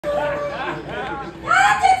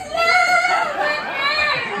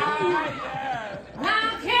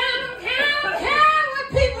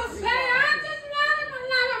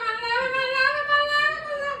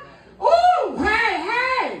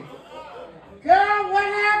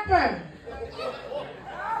happened?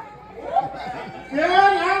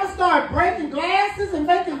 Girl, y'all start breaking glasses and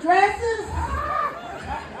making dresses?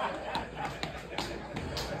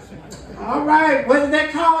 All right, what is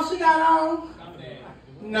that called she got on?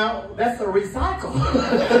 No, that's a recycle.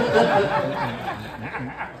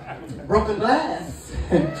 Broken glass,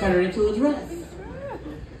 turn it into a dress.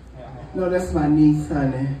 No, that's my niece,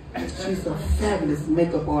 honey. She's a fabulous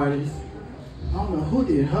makeup artist. I don't know who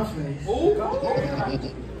did her face.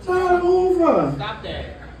 Start over. Stop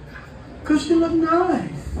that. Cause she look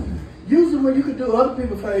nice. Usually when you can do other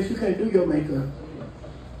people's face, you can't do your makeup.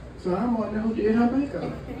 So I'm wondering who did her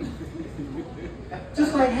makeup.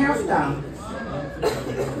 Just like hairstylists.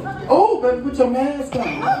 Oh, baby, put your mask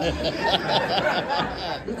on.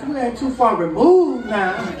 But you ain't too far removed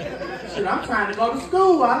now. Shit, I'm trying to go to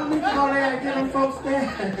school. I don't need to go there and get them folks there.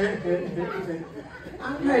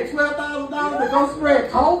 I paid $12,000 to go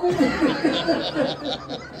spread COVID.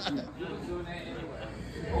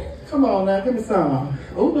 Come on now, give me some.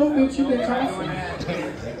 Oh, don't bitch, you been coughing.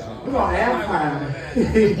 We're gonna amplify.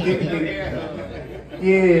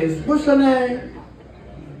 Yes. What's your name?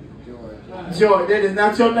 George. That is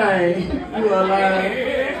not your name. You are lying.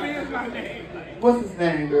 What's his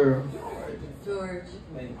name, girl? George.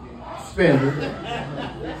 Spell it.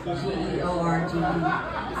 George.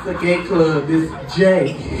 It's a gay club. It's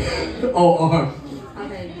J-O-R.